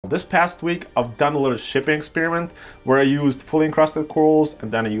This past week, I've done a little shipping experiment where I used fully encrusted corals,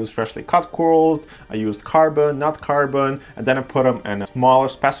 and then I used freshly cut corals. I used carbon, not carbon, and then I put them in a smaller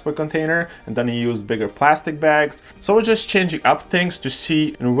specimen container, and then I used bigger plastic bags. So I was just changing up things to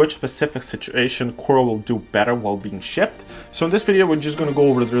see in which specific situation coral will do better while being shipped. So in this video, we're just going to go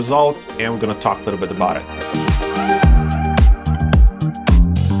over the results and we're going to talk a little bit about it.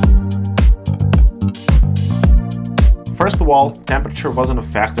 First of all, temperature wasn't a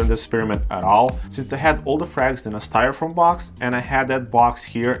factor in this experiment at all, since I had all the frags in a styrofoam box and I had that box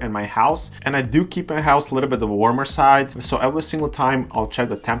here in my house, and I do keep my house a little bit on the warmer side, so every single time I'll check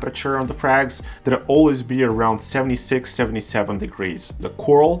the temperature on the frags, that'll always be around 76-77 degrees. The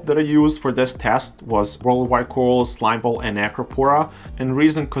coral that I used for this test was worldwide corals, slime ball, and Acropora, and the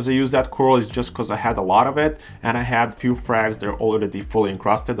reason because I used that coral is just because I had a lot of it and I had a few frags that are already fully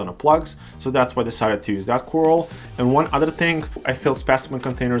encrusted on the plugs, so that's why I decided to use that coral. And one other thing, I filled specimen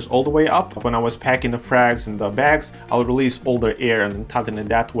containers all the way up. When I was packing the frags in the bags, I'll release all the air and tighten it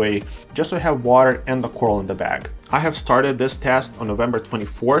that way, just so I have water and the coral in the bag. I have started this test on November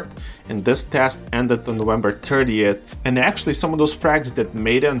 24th, and this test ended on November 30th. And actually, some of those frags that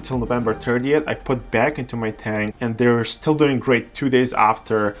made it until November 30th, I put back into my tank, and they're still doing great 2 days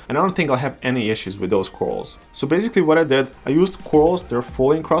after. And I don't think I'll have any issues with those corals. So basically what I did, I used corals, they're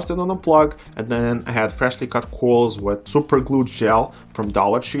fully encrusted on the plug, and then I had freshly cut corals with super glue gel from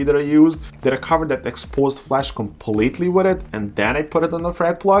Dollar Tree that I used, that I covered that exposed flesh completely with it, and then I put it on the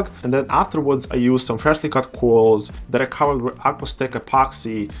frag plug. And then afterwards, I used some freshly cut corals that I covered with aquastick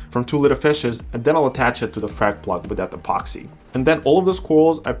epoxy from 2 little fishes, and then I'll attach it to the frag plug with that epoxy. And then all of those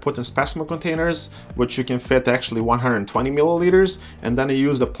corals I put in specimen containers, which you can fit actually 120 milliliters. And then I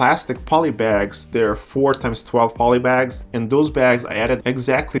used the plastic poly bags. They're 4x12 poly bags. In those bags, I added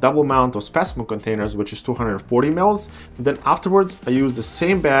exactly double amount of specimen containers, which is 240 mils. And then afterwards, I used the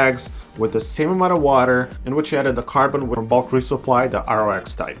same bags with the same amount of water, in which I added the carbon from bulk reef supply, the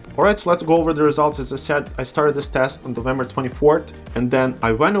ROX type. All right, so let's go over the results. As I said, I started this test on November 24th, and then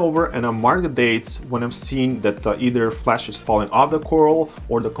I went over and I marked the dates when I've seen that either flesh is falling off the coral,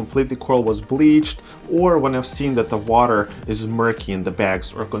 or the completely coral was bleached, or when I've seen that the water is murky in the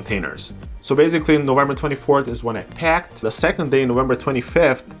bags or containers. So basically, November 24th is when I packed. The second day, November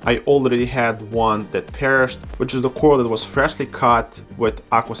 25th, I already had one that perished, which is the coral that was freshly cut with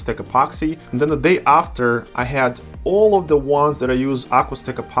aquastick epoxy. And then the day after, I had all of the ones that I used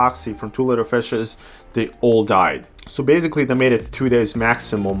aquastick epoxy from 2 little fishes, they all died. So basically, they made it 2 days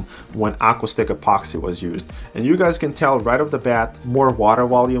maximum when aquastick epoxy was used. And you guys can tell right off the bat, more water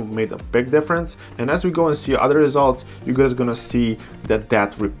volume made a big difference. And as we go and see other results, you guys are gonna see that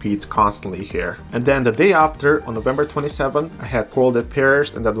that repeats constantly here. And then the day after, on November 27th, I had coral that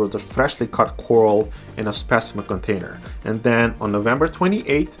perished, and that was a freshly cut coral in a specimen container. And then on November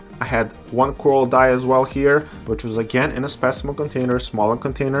 28th, I had one coral die as well here, which was again in a specimen container, smaller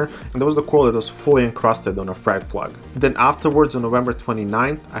container, and that was the coral that was fully encrusted on a frag plug. Then afterwards, on November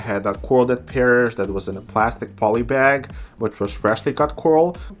 29th, I had a coral that perished that was in a plastic poly bag, which was freshly cut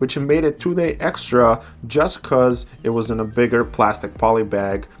coral, which made it 2 days extra just because it was in a bigger plastic poly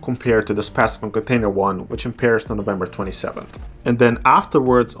bag compared to the specimen container one, which perished on November 27th. And then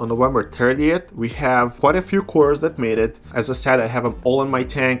afterwards, on November 30th, we have quite a few corals that made it. As I said, I have them all in my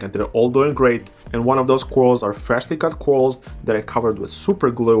tank, and they're all doing great. And one of those corals are freshly cut corals that I covered with super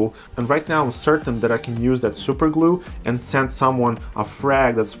glue. And right now I'm certain that I can use that super glue and send someone a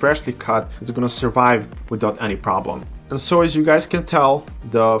frag that's freshly cut. It's gonna survive without any problem. And so as you guys can tell,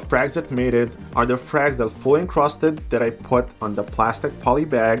 the frags that made it are the frags that are fully encrusted that I put on the plastic poly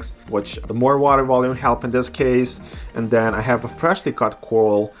bags, which the more water volume help in this case. And then I have a freshly cut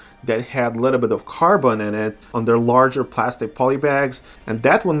coral that had a little bit of carbon in it on their larger plastic poly bags, and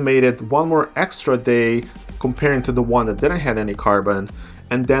that one made it one more extra day comparing to the one that didn't have any carbon.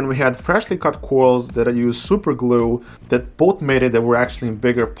 And then we had freshly cut corals that I used super glue that both made it that were actually in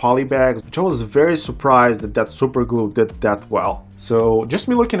bigger poly bags, which I was very surprised that that super glue did that well. So just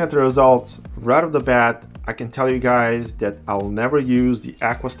me looking at the results right off the bat, I can tell you guys that I'll never use the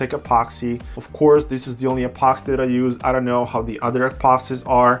aquastick epoxy. Of course, this is the only epoxy that I use. I don't know how the other epoxies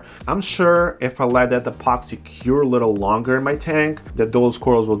are. I'm sure if I let that epoxy cure a little longer in my tank, that those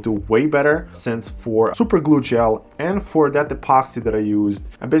corals will do way better. Since for super glue gel and for that epoxy that I used,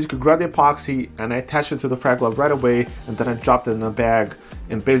 I basically grabbed the epoxy and I attached it to the frag plug right away, and then I dropped it in a bag,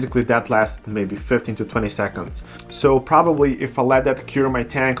 and basically that lasted maybe 15 to 20 seconds. So probably if I let that cure my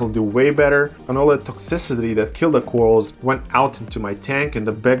tank, I'll do way better, and all the toxicity that killed the corals went out into my tank, and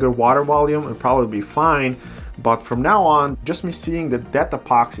the bigger water volume would probably be fine. But from now on, just me seeing that that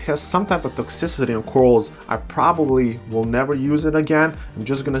epoxy has some type of toxicity on corals, I probably will never use it again. I'm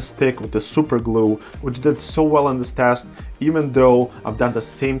just gonna stick with the super glue, which did so well in this test. Even though I've done the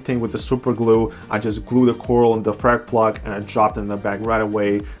same thing with the super glue, I just glued the coral in the frag plug and I dropped it in the bag right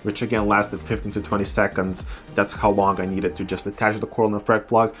away, which again lasted 15 to 20 seconds. That's how long I needed to just attach the coral in the frag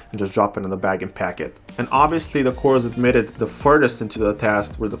plug and just drop it in the bag and pack it. And obviously the corals admitted the furthest into the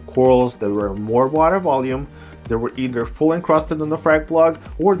test were the corals that were more water volume. They were either full encrusted on the frag plug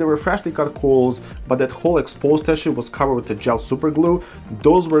or they were freshly cut corals, but that whole exposed tissue was covered with the gel super glue.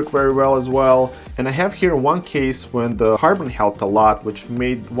 Those work very well as well. And I have here one case when the carbon helped a lot, which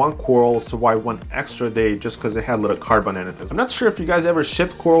made one coral survive one extra day just because it had a little carbon in it. I'm not sure if you guys ever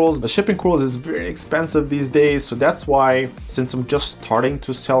ship corals, but shipping corals is very expensive these days. So that's why, since I'm just starting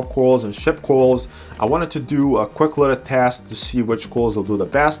to sell corals and ship corals, I wanted to do a quick little test to see which corals will do the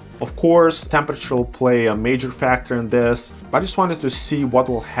best. Of course, temperature will play a major factor in this, but I just wanted to see what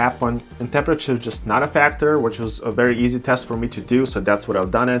will happen, and temperature is just not a factor, which was a very easy test for me to do, so that's what I've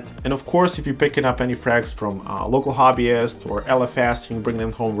done it. And of course, if you're picking up any frags from a local hobbyist or LFS, you can bring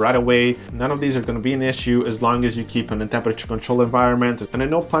them home right away. None of these are going to be an issue as long as you keep in a temperature control environment. And I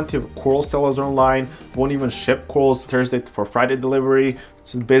know plenty of coral sellers online won't even ship corals Thursday for Friday delivery.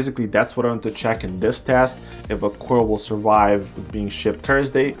 So basically that's what I want to check in this test. If a coral will survive being shipped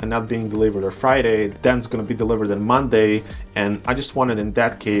Thursday and not being delivered on Friday, then it's going to be delivered on Monday. And I just wanted in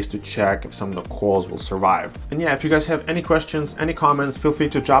that case to check if some of the corals will survive. And yeah, if you guys have any questions, any comments, feel free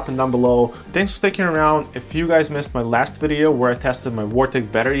to drop them down below. Thanks for sticking around. If you guys missed my last video where I tested my Vortex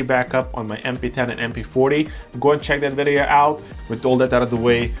battery backup on my MP10 and MP40, go and check that video out. With all that out of the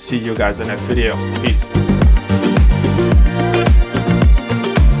way, see you guys in the next video. Peace.